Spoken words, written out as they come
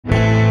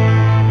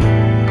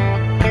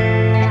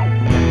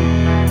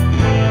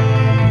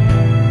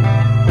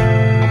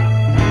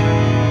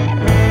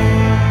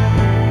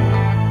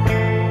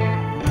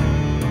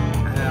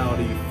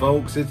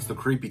folks, it's the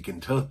Creepy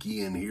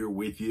Kentuckian here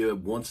with you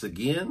once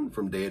again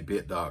from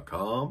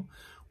DEADPIT.com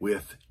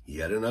with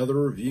yet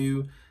another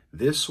review.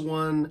 This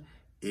one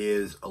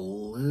is a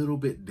little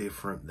bit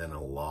different than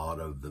a lot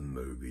of the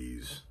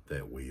movies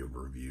that we have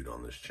reviewed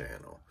on this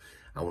channel.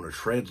 I want to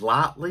tread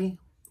lightly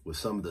with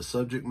some of the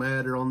subject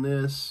matter on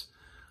this,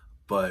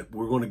 but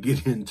we're going to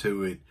get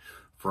into it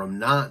from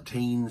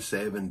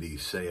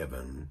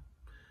 1977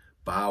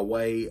 by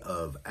way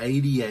of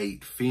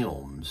 88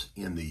 films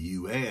in the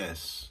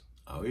U.S.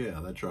 Oh yeah,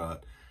 that's right.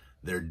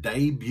 Their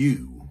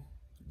debut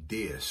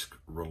disc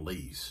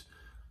release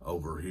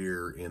over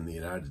here in the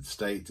United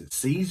States. It's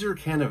Cesar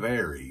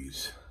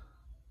Canaveri's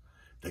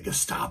The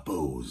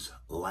Gestapo's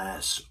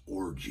Last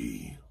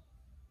Orgy.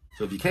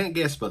 So if you can't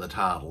guess by the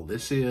title,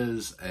 this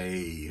is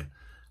a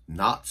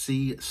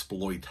Nazi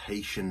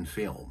exploitation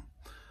film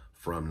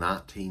from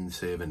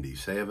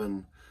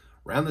 1977.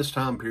 Around this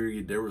time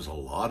period, there was a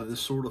lot of this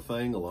sort of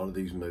thing. A lot of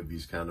these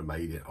movies kind of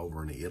made it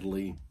over in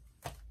Italy.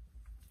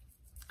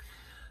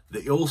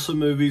 The Ilsa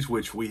movies,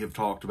 which we have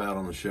talked about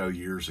on the show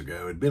years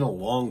ago, it had been a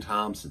long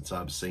time since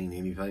I've seen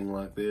anything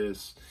like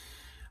this.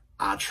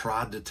 I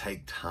tried to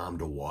take time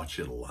to watch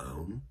it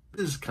alone.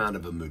 This is kind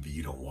of a movie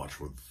you don't watch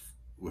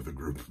with a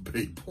group of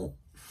people.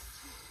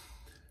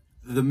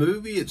 The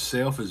movie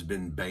itself has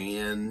been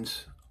banned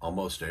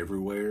almost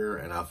everywhere,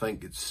 and I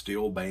think it's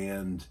still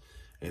banned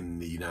in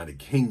the United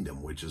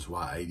Kingdom, which is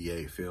why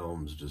 88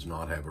 Films does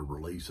not have a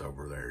release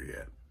over there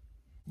yet.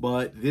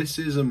 But this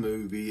is a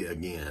movie,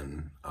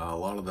 again, a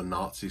lot of the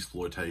Nazi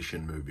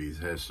exploitation movies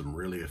have some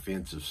really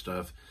offensive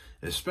stuff,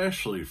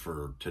 especially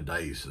for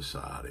today's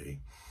society.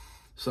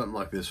 Something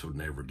like this would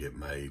never get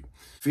made.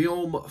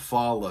 Film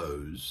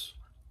follows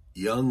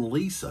young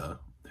Lisa,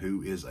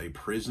 who is a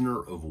prisoner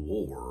of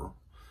war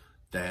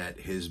that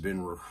has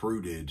been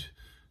recruited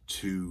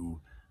to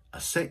a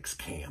sex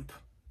camp.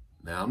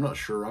 Now, I'm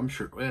sure,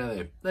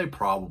 well, they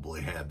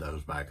probably had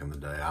those back in the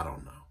day. I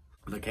don't know.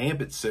 The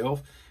camp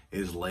itself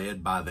is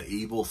led by the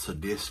evil,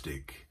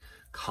 sadistic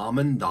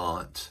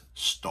Commandant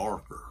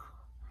Starker.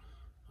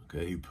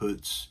 Okay, he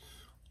puts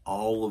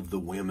all of the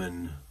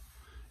women,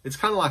 it's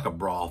kind of like a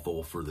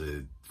brothel for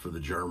the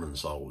German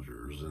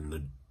soldiers,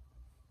 and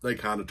they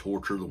kind of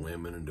torture the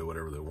women and do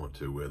whatever they want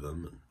to with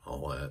them and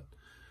all that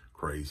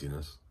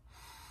craziness.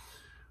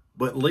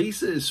 But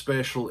Lisa is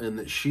special in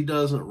that she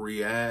doesn't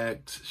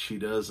react. She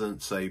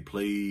doesn't say,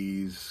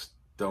 please,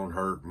 don't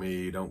hurt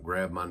me. Don't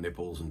grab my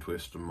nipples and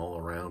twist them all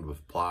around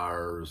with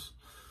pliers.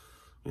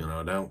 You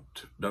know,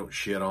 don't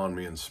shit on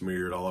me and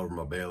smear it all over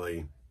my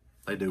belly.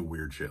 They do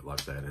weird shit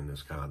like that in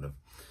this kind of.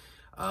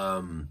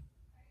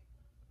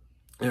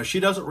 You know, she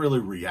doesn't really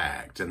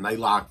react. And they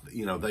like,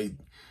 you know,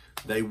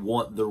 they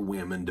want their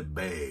women to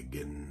beg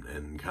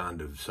and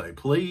kind of say,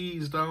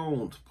 please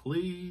don't.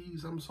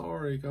 Please, I'm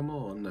sorry. Come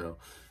on now.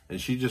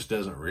 And she just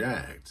doesn't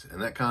react.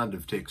 And that kind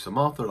of ticks them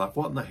off. They're like,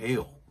 what in the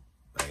hell,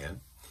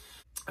 man?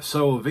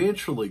 So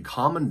eventually,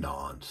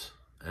 Commandant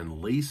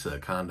and Lisa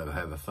kind of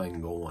have a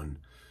thing going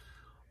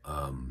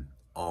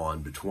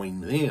on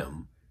between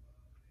them.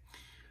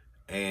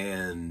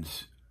 And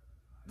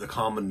the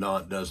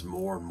Commandant does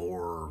more and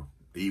more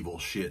evil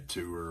shit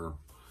to her.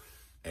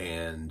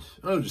 And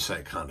I'll just say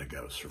it kind of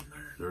goes from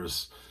there.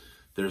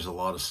 There's a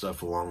lot of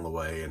stuff along the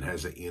way and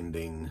has an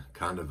ending,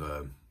 kind of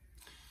a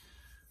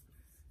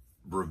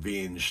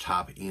revenge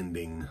type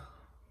ending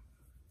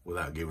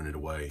without giving it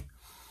away.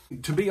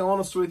 To be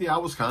honest with you, I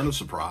was kind of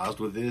surprised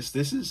with this.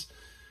 This is,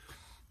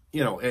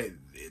 you know,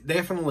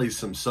 definitely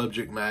some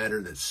subject matter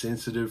that's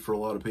sensitive for a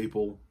lot of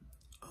people.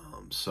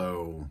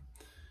 So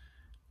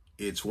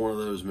it's one of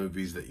those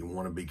movies that you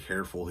want to be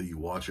careful who you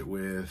watch it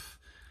with.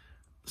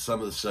 Some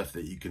of the stuff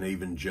that you can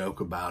even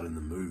joke about in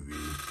the movie,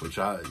 which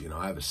I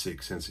have a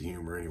sick sense of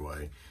humor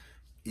anyway.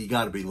 You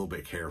got to be a little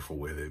bit careful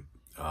with it.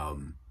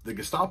 The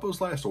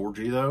Gestapo's Last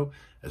Orgy, though,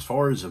 as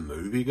far as a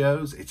movie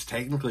goes, it's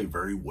technically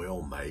very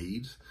well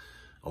made.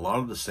 A lot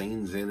of the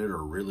scenes in it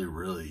are really,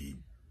 really,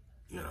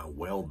 you know,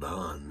 well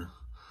done,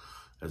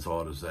 as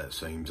odd as that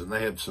seems. And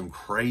they have some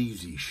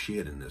crazy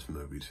shit in this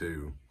movie,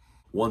 too.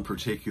 One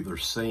particular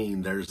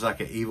scene, there's like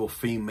an evil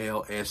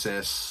female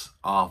SS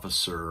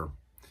officer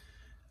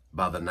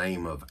by the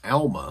name of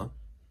Alma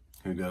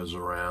who goes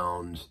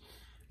around,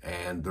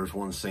 and there's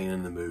one scene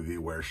in the movie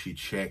where she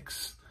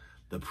checks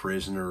the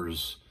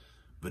prisoner's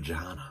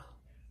vagina,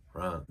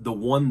 right? The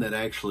one that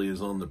actually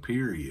is on the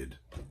period,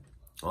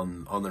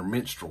 on their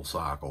menstrual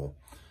cycle,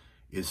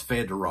 is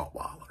fed to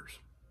Rottweilers.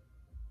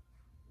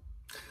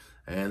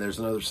 And there's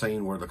another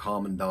scene where the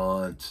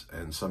Commandant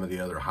and some of the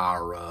other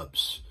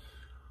higher-ups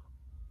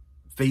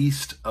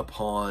feast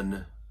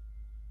upon,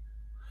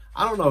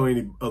 I don't know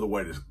any other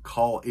way to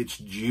call it, it's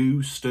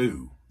Jew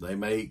stew. They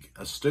make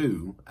a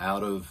stew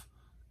out of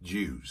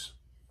Jews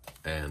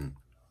and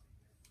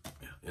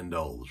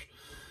indulge.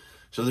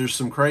 So there's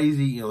some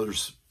crazy, you know,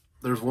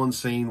 there's one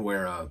scene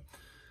where a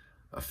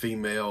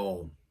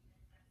female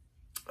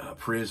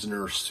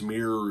prisoner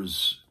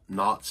smears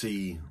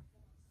Nazi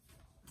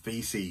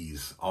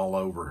feces all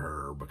over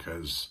her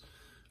because,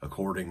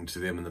 according to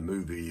them in the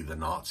movie, the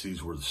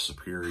Nazis were the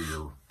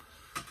superior,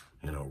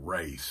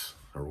 race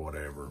or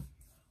whatever.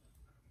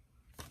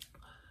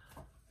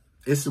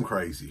 It's some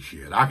crazy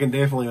shit. I can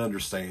definitely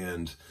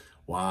understand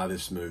why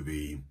this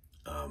movie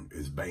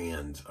is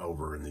banned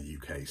over in the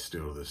UK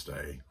still to this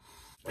day.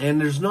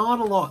 And there's not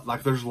a lot,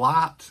 like there's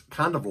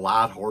kind of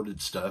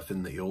lighthearted stuff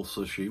in the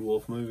Ilsa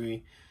She-Wolf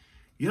movie.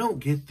 You don't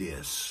get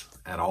this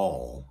at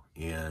all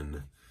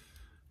in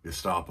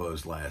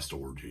Gestapo's Last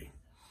Orgy.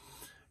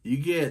 You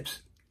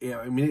get,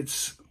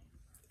 it's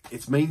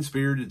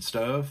mean-spirited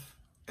stuff,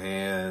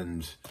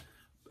 and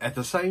at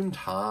the same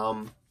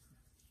time,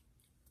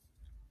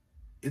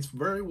 it's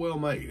very well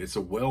made. It's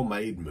a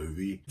well-made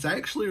movie. It's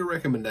actually a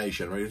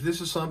recommendation. If this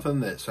is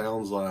something that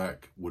sounds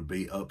like would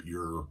be up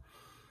your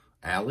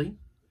alley,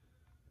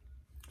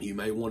 you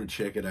may want to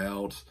check it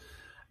out.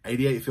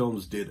 88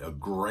 Films did a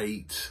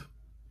great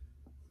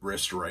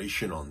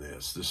restoration on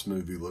this. This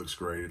movie looks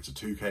great. It's a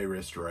 2K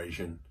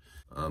restoration.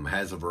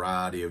 Has a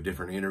variety of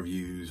different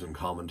interviews and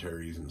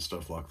commentaries and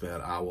stuff like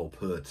that. I will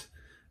put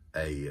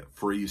a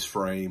freeze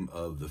frame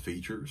of the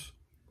features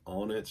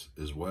on it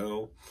as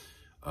well.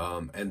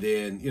 And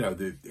then,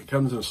 it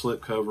comes in a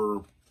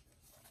slipcover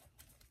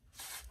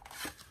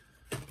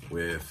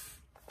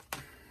with,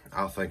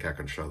 I think I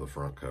can show the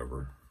front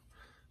cover.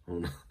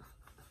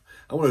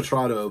 I want to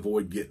try to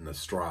avoid getting a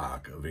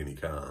strike of any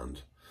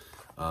kind.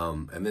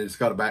 And then it's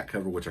got a back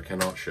cover, which I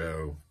cannot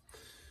show.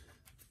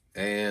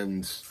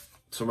 And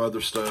some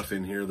other stuff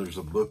in here. There's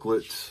a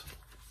booklet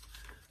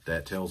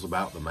that tells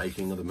about the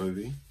making of the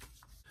movie.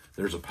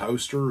 There's a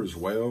poster as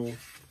well,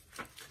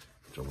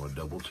 which I want to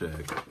double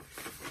check.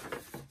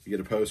 You get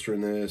a poster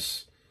in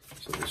this.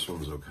 So this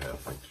one's okay, I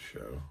think, to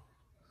show.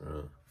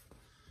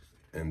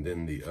 And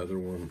then the other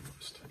one,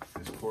 let's take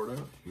this part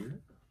out here.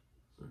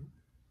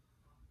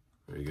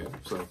 There you go.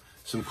 So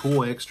some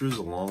cool extras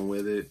along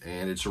with it,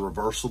 and it's a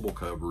reversible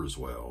cover as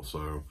well.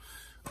 So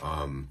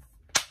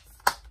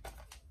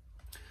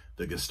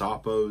the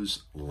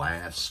Gestapo's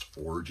Last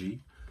Orgy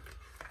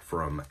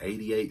from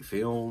 88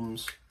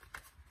 Films.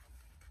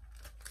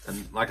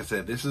 And like I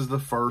said, this is the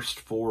first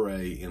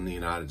foray in the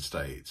United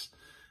States,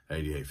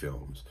 88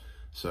 Films.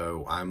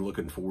 So I'm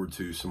looking forward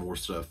to some more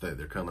stuff that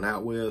they're coming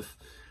out with.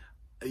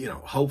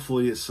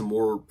 Hopefully it's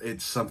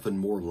something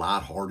more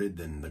lighthearted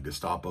than the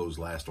Gestapo's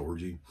Last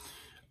Orgy.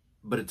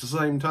 But at the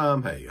same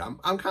time, hey,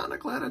 I'm kind of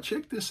glad I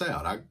checked this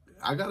out.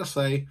 I gotta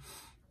say,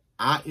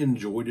 I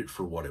enjoyed it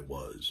for what it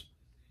was.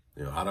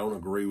 I don't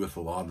agree with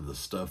a lot of the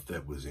stuff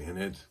that was in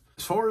it.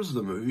 As far as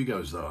the movie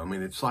goes, though,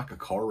 it's like a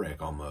car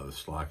wreck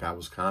almost. Like, I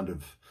was kind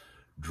of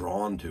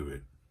drawn to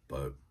it.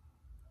 But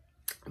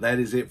that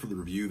is it for the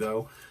review,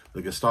 though.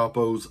 The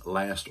Gestapo's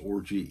Last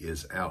Orgy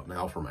is out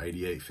now from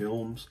 88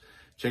 Films.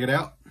 Check it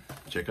out.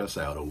 Check us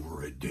out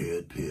over at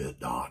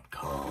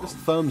DEADPIT.com. Just a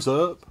thumbs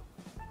up.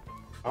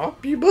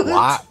 Up your butt.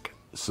 Like,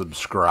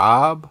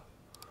 subscribe.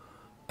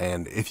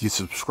 And if you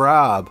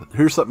subscribe,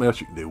 here's something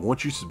else you can do.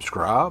 Once you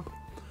subscribe,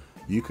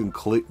 you can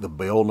click the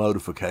bell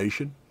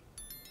notification,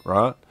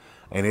 right?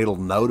 And it'll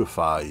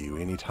notify you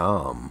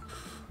anytime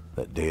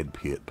that Dead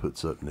Pit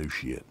puts up new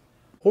shit.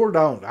 Or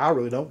don't. I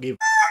really don't give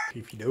a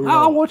if you do or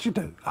I don't. want you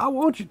to. I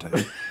want you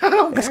to. I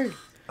don't care.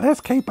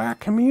 Let's keep our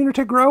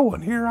community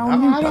growing here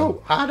on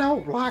YouTube. I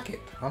don't like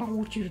it. I don't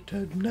want you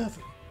to do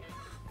nothing.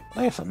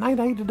 Listen, they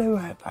need to do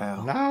that,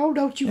 pal. No,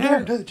 don't you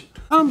dare touch it.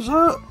 Thumbs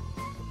up.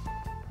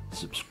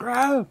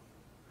 Subscribe.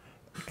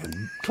 And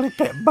click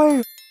that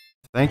bell.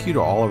 Thank you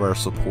to all of our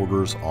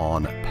supporters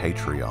on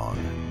Patreon.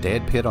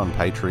 DEADPIT on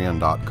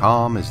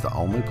Patreon.com is the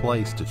only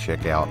place to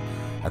check out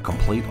a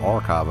complete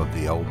archive of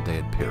the old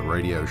Dead Pit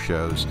radio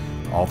shows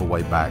all the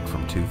way back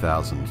from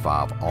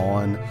 2005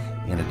 on,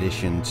 in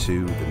addition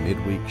to the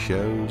midweek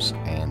shows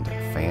and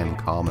fan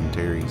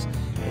commentaries,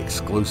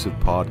 exclusive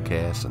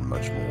podcasts, and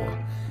much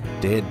more.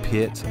 Dead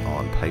Pit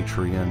on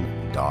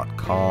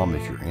Patreon.com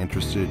if you're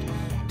interested.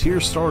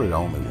 Tiers start at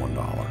only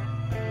 $1.